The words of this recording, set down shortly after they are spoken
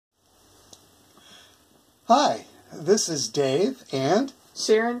Hi, this is Dave and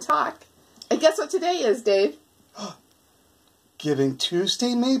Sharon Talk. And guess what today is, Dave? Giving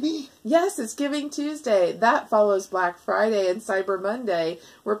Tuesday, maybe? Yes, it's Giving Tuesday. That follows Black Friday and Cyber Monday,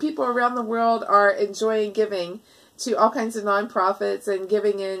 where people around the world are enjoying giving to all kinds of nonprofits and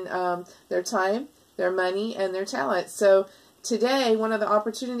giving in their time, their money, and their talent. So today, one of the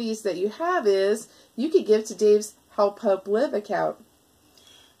opportunities that you have is you could give to Dave's Help Hope Live account.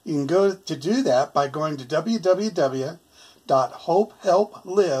 You can go to do that by going to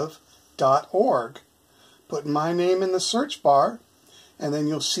www.hopehelplive.org, put my name in the search bar, and then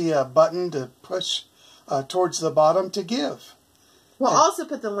you'll see a button to push towards the bottom to give. We'll also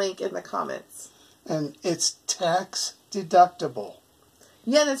put the link in the comments. And it's tax deductible.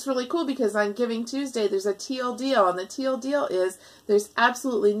 Yeah, that's really cool because on Giving Tuesday, there's a teal deal. And the teal deal is there's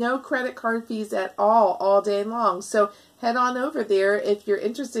absolutely no credit card fees at all day long. So head on over there if you're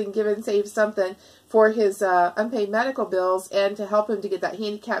interested in giving Save something for his unpaid medical bills and to help him to get that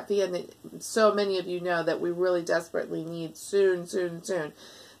handicap van that so many of you know that we really desperately need soon.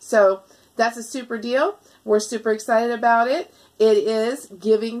 So that's a super deal. We're super excited about it. It is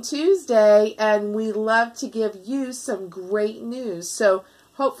Giving Tuesday, and we love to give you some great news. So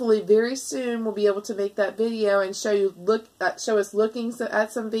hopefully very soon we'll be able to make that video and show us looking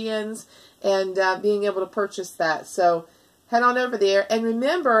at some vans and being able to purchase that. So head on over there. And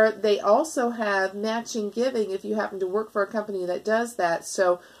remember, they also have matching giving if you happen to work for a company that does that.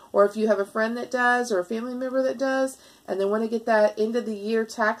 So, or if you have a friend that does or a family member that does and they want to get that end of the year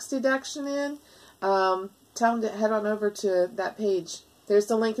tax deduction in, tell them to head on over to that page. There's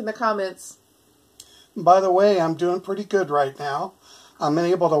the link in the comments. By the way, I'm doing pretty good right now. I'm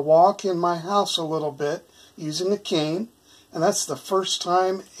able to walk in my house a little bit using a cane, and that's the first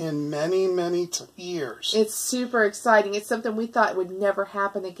time in many years. It's super exciting. It's something we thought would never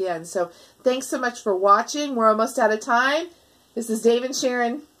happen again. So thanks so much for watching. We're almost out of time. This is Dave and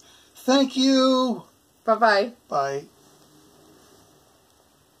Sharon. Thank you. Bye-bye. Bye.